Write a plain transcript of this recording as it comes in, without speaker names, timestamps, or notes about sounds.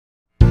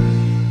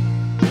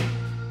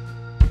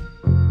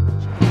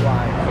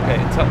Okay,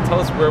 tell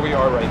us where we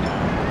are right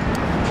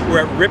now.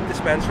 We're at RIPT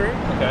Dispensary,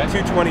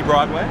 220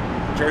 Broadway,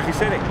 Jersey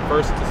City.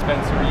 First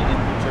dispensary in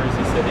New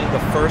Jersey City. The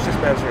first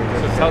dispensary in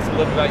Jersey City. So tell us a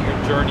little about your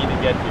journey to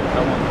get here.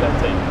 How long did that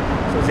take?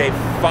 So it's a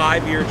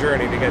 5-year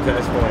journey to get to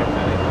this point.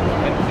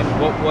 And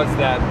what was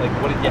that, like,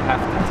 what did you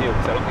have to do?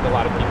 Because I don't think a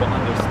lot of people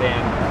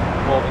understand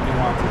all the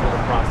nuances of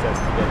the process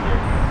to get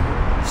here.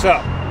 So,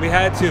 we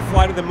had to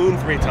fly to the moon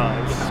 3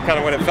 times. This is kind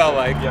of what it felt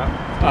like.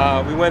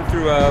 We went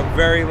through a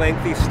very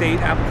lengthy state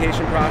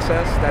application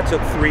process. That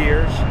took 3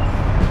 years.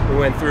 We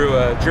went through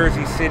a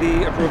Jersey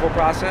City approval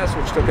process,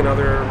 which took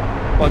another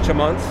bunch of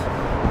months.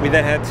 We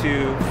then had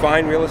to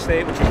find real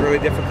estate, which was really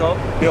difficult,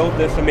 build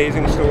this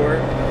amazing store,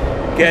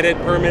 get it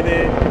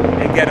permitted,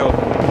 and get open.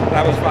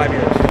 That was 5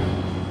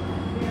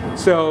 years.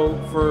 So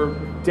for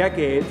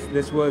decades,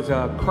 this was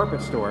a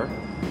carpet store.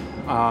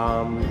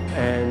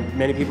 And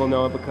many people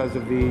know it because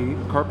of the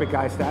carpet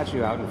guy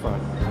statue out in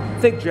front. I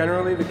think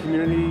generally the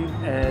community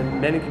and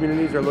many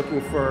communities are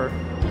looking for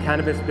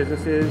cannabis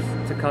businesses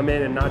to come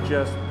in and not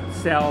just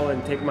sell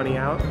and take money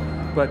out,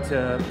 but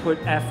to put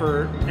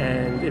effort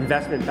and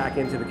investment back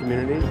into the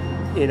community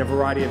in a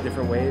variety of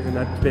different ways, and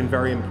that's been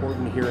very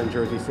important here in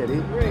Jersey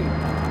City. Great.